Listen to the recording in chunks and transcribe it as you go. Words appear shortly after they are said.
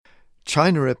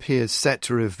China appears set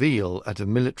to reveal at a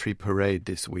military parade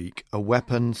this week a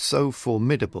weapon so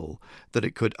formidable that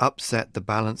it could upset the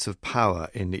balance of power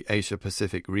in the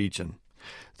Asia-Pacific region.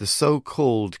 The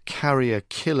so-called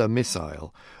carrier-killer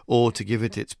missile, or to give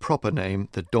it its proper name,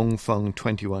 the Dongfeng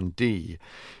 21D,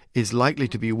 is likely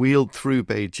to be wheeled through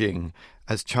Beijing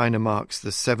as China marks the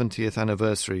 70th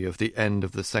anniversary of the end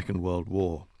of the Second World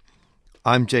War.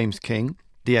 I'm James King,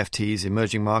 the FT's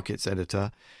Emerging Markets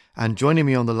editor, and joining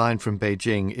me on the line from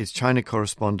Beijing is China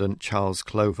correspondent Charles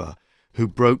Clover, who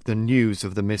broke the news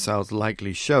of the missile's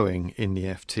likely showing in the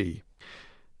FT.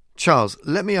 Charles,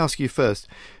 let me ask you first,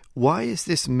 why is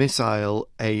this missile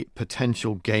a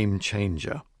potential game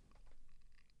changer?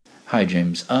 Hi,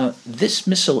 James. This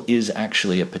missile is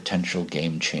actually a potential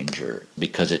game changer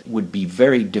because it would be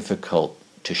very difficult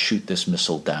to shoot this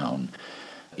missile down.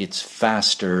 It's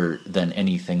faster than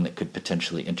anything that could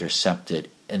potentially intercept it,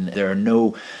 and there are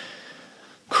no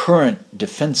current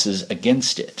defenses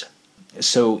against it.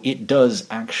 So it does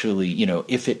actually,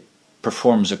 if it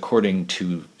performs according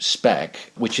to spec,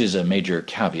 which is a major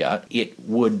caveat, it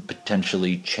would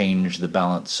potentially change the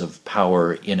balance of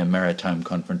power in a maritime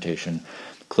confrontation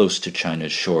close to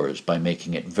China's shores by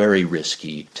making it very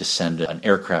risky to send an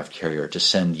aircraft carrier, to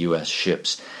send U.S.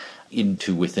 ships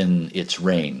into within its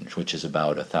range, which is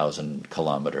about 1,000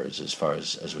 kilometers as far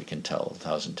as we can tell,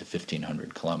 1,000 to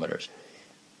 1,500 kilometers.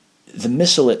 The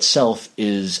missile itself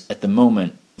is, at the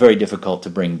moment, very difficult to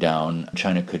bring down.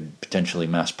 China could potentially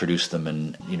mass produce them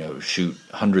and, shoot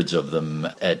hundreds of them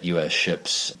at U.S.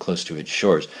 ships close to its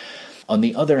shores. On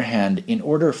the other hand, in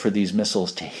order for these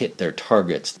missiles to hit their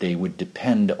targets, they would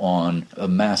depend on a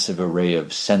massive array of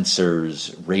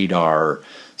sensors, radar,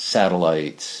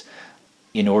 satellites,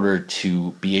 in order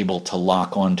to be able to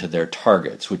lock onto their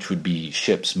targets, which would be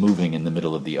ships moving in the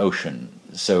middle of the ocean.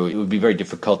 So it would be very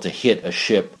difficult to hit a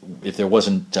ship if there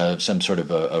wasn't some sort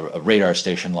of a radar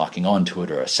station locking onto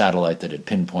it or a satellite that had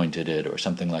pinpointed it or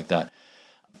something like that.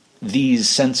 These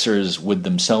sensors would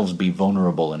themselves be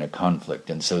vulnerable in a conflict,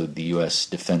 and so the U.S.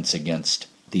 defense against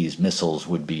these missiles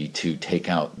would be to take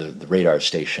out the radar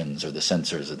stations or the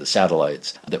sensors or the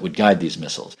satellites that would guide these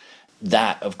missiles.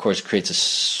 That, of course, creates a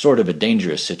sort of a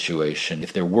dangerous situation.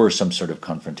 If there were some sort of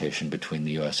confrontation between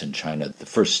the U.S. and China, the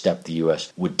first step the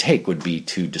U.S. would take would be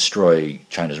to destroy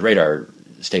China's radar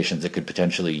stations that could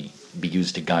potentially be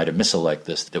used to guide a missile like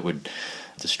this that would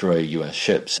destroy U.S.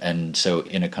 ships. And so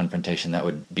in a confrontation, that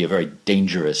would be a very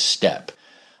dangerous step.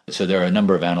 So there are a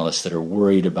number of analysts that are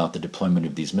worried about the deployment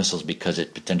of these missiles because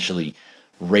it potentially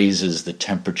raises the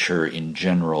temperature in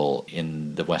general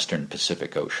in the Western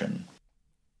Pacific Ocean.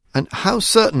 And how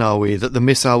certain are we that the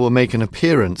missile will make an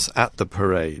appearance at the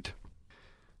parade?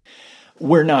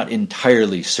 We're not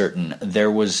entirely certain.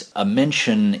 There was a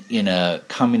mention in a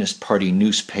Communist Party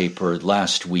newspaper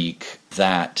last week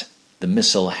that the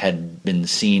missile had been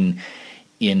seen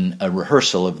in a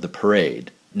rehearsal of the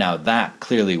parade. Now, that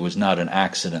clearly was not an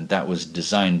accident. That was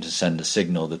designed to send a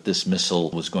signal that this missile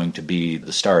was going to be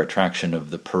the star attraction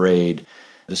of the parade.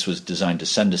 This was designed to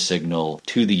send a signal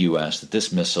to the U.S. that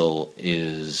this missile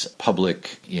is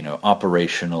public,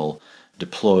 operational,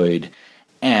 deployed,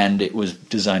 and it was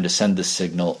designed to send the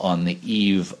signal on the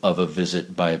eve of a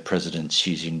visit by President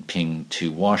Xi Jinping to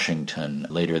Washington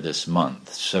later this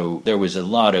month. So there was a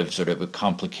lot of sort of a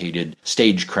complicated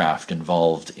stagecraft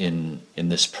involved in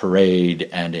this parade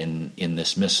and in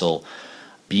this missile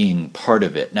being part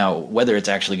of it. Now, whether it's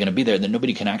actually going to be there, then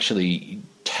nobody can actually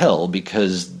tell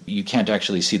because you can't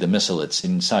actually see the missile. It's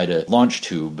inside a launch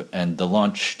tube, and the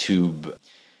launch tube,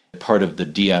 part of the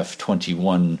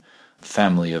DF-21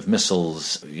 family of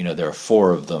missiles, there are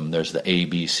 4 of them. There's the A,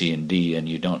 B, C, and D, and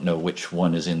you don't know which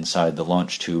one is inside the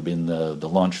launch tube in the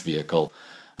launch vehicle.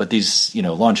 But these,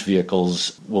 launch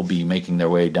vehicles will be making their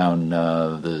way down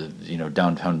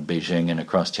downtown Beijing and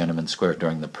across Tiananmen Square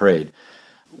during the parade.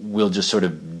 We'll just sort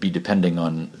of be depending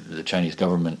on the Chinese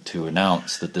government to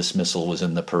announce that this missile was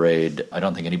in the parade. I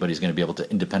don't think anybody's going to be able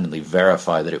to independently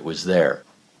verify that it was there.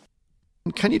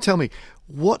 Can you tell me,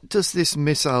 what does this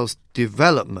missile's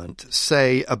development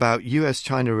say about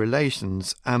US-China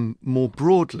relations and more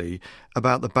broadly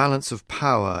about the balance of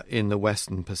power in the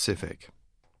Western Pacific?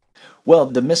 Well,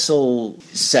 the missile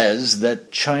says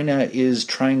that China is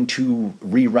trying to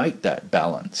rewrite that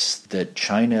balance, that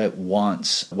China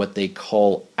wants what they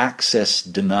call access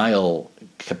denial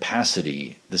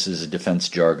capacity. This is a defense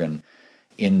jargon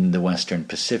in the Western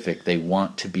Pacific. They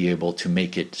want to be able to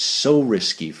make it so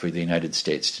risky for the United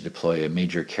States to deploy a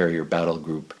major carrier battle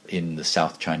group in the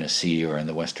South China Sea or in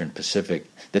the Western Pacific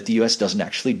that the U.S. doesn't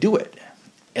actually do it.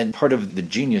 And part of the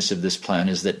genius of this plan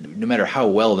is that no matter how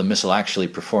well the missile actually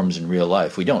performs in real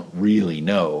life, we don't really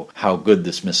know how good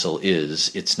this missile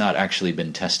is. It's not actually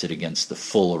been tested against the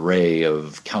full array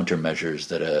of countermeasures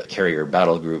that a carrier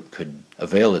battle group could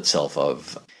avail itself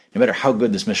of. No matter how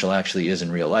good this missile actually is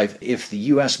in real life, if the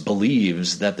U.S.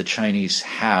 believes that the Chinese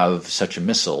have such a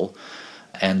missile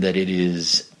and that it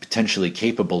is potentially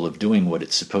capable of doing what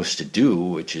it's supposed to do,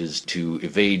 which is to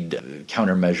evade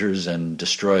countermeasures and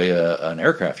destroy an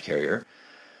aircraft carrier,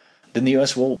 then the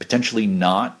U.S. will potentially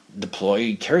not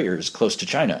deploy carriers close to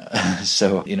China.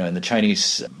 So, in the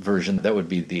Chinese version, that would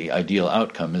be the ideal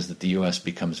outcome, is that the U.S.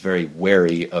 becomes very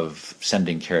wary of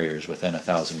sending carriers within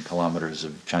 1,000 kilometers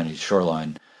of Chinese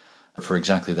shoreline for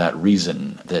exactly that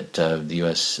reason, that the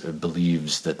U.S.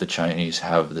 believes that the Chinese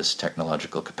have this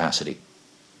technological capacity.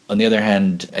 On the other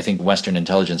hand, I think Western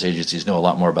intelligence agencies know a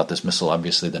lot more about this missile,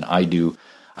 obviously, than I do.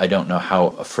 I don't know how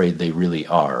afraid they really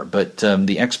are. But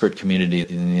the expert community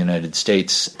in the United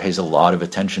States pays a lot of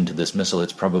attention to this missile.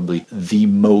 It's probably the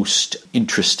most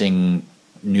interesting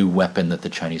new weapon that the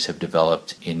Chinese have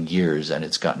developed in years, and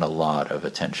it's gotten a lot of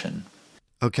attention.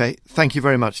 Okay, thank you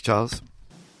very much, Charles.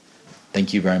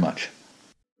 Thank you very much.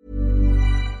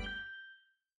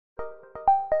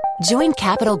 Join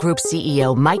Capital Group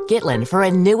CEO Mike Gitlin for a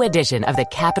new edition of the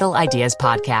Capital Ideas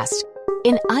Podcast.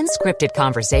 In unscripted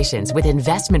conversations with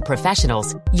investment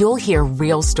professionals, you'll hear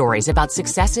real stories about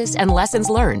successes and lessons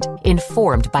learned,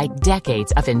 informed by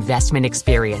decades of investment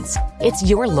experience. It's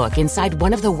your look inside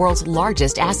one of the world's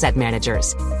largest asset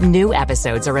managers. New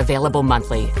episodes are available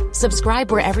monthly.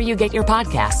 Subscribe wherever you get your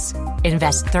podcasts.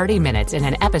 Invest 30 minutes in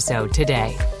an episode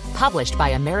today. Published by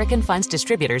American Funds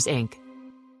Distributors, Inc.